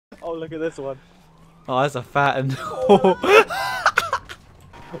Oh, look at this one. Oh, that's a fat and.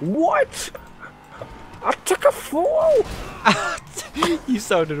 What? I took a fall! You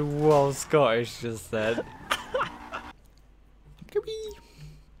sounded well Scottish just then.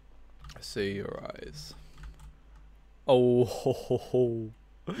 See your eyes. Oh, ho, ho, ho.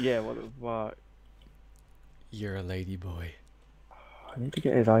 Yeah, what the fuck? You're a lady boy. I need to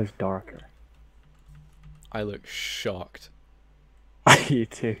get his eyes darker. I look shocked. You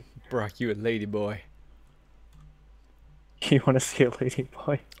too. Brack, you a lady boy. You want to see a lady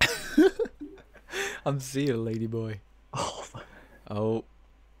boy? I'm seeing a lady boy. Oh. Oh.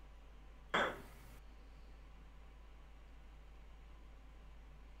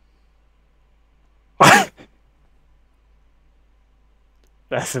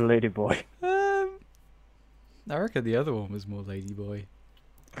 That's a lady boy. I reckon the other one was more lady boy.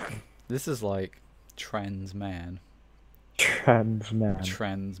 This is like trans man. Trans man.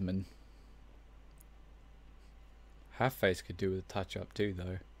 Transman. Half face could do with a touch up too,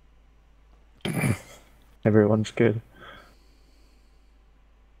 though. Everyone's good.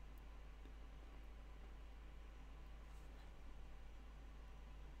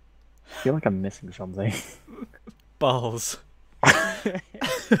 I feel like I'm missing something. Balls.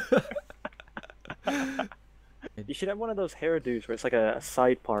 You should have one of those hairdos where it's like a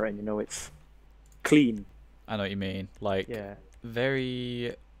side part and you know it's clean. I know what you mean. Like, Yeah.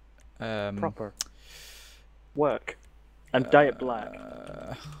 very Proper. Work. And dye it black.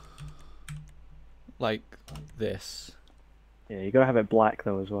 Like this. Yeah, you gotta have it black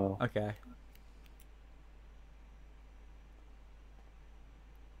though as well. Okay.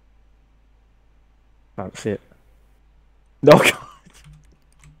 That's it. No, God.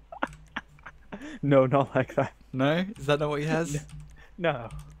 No, not like that. No? Is that not what he has? No.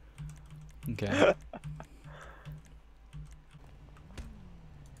 Okay.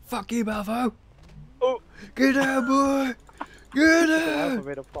 Fuck you, Balvo! Oh! Get out, boy! Get I out!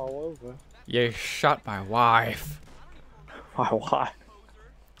 made to fall over. You shot my wife. My wife.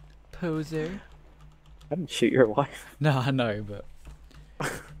 Poser. I didn't shoot your wife. No, I know, but...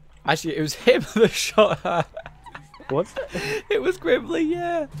 Actually, it was him that shot her. Was it? It was Grimley,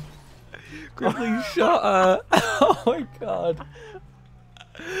 yeah. Grimley shot her. Oh my god.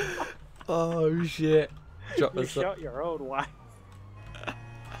 Oh shit. Drop You this up. shot your own wife.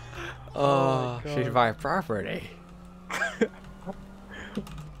 Oh, my she's God. my property.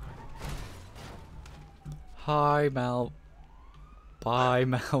 Hi, Mal. Bye,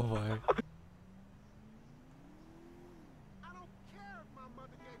 Malvo.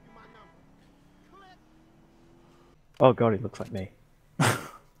 Oh God, he looks like me.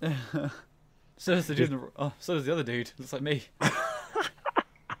 So does the dude. So does the other dude. Looks like me.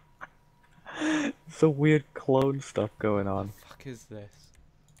 Some weird clone stuff going on. Fuck is this?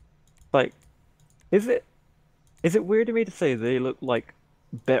 Like, is it weird to me to say they look like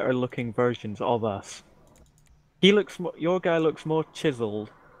better looking versions of us? He looks your guy looks more chiseled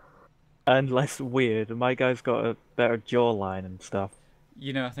and less weird, and my guy's got a better jawline and stuff.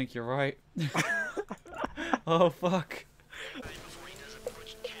 You know, I think you're right. Oh fuck!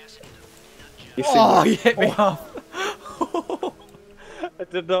 You see Oh, you hit me off. I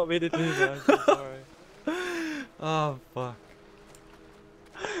did not mean to do that. I'm so sorry. Oh fuck!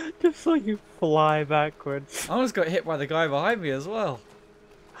 Just so you fly backwards. I almost got hit by the guy behind me as well.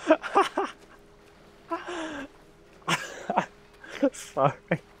 Sorry.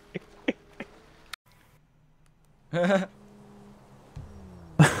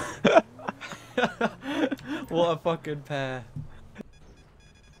 What a fucking pair.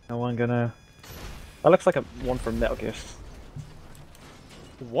 No one gonna. That looks like a one from Metal Gear.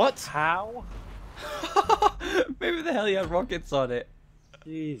 What? How? Maybe the hell he had rockets on it.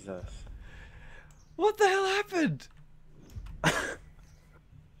 Jesus. What the hell happened?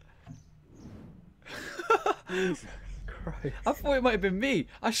 Jesus Christ. I thought it might have been me.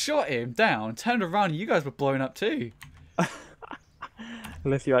 I shot him down, turned around, and you guys were blowing up too.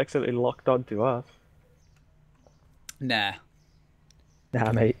 Unless you accidentally locked onto us. Nah.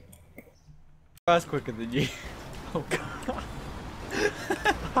 Nah, mate. I was quicker than you. Oh god.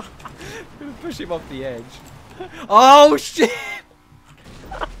 I'm gonna push him off the edge. Oh shit!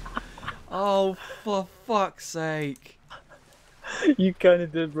 Oh, for fuck's sake. You kind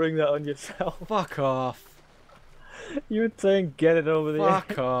of did bring that on yourself. Fuck off. You were saying get it over the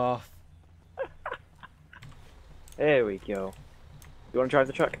Fuck edge. off. There we go. You want to drive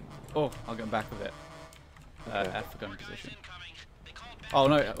the truck? Oh, I'll get back with it. Okay. F for gun position. Oh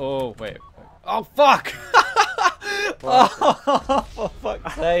no, oh wait. Oh fuck! Oh, for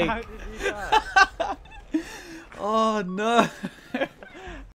fuck's sake. How did you do that? Oh no!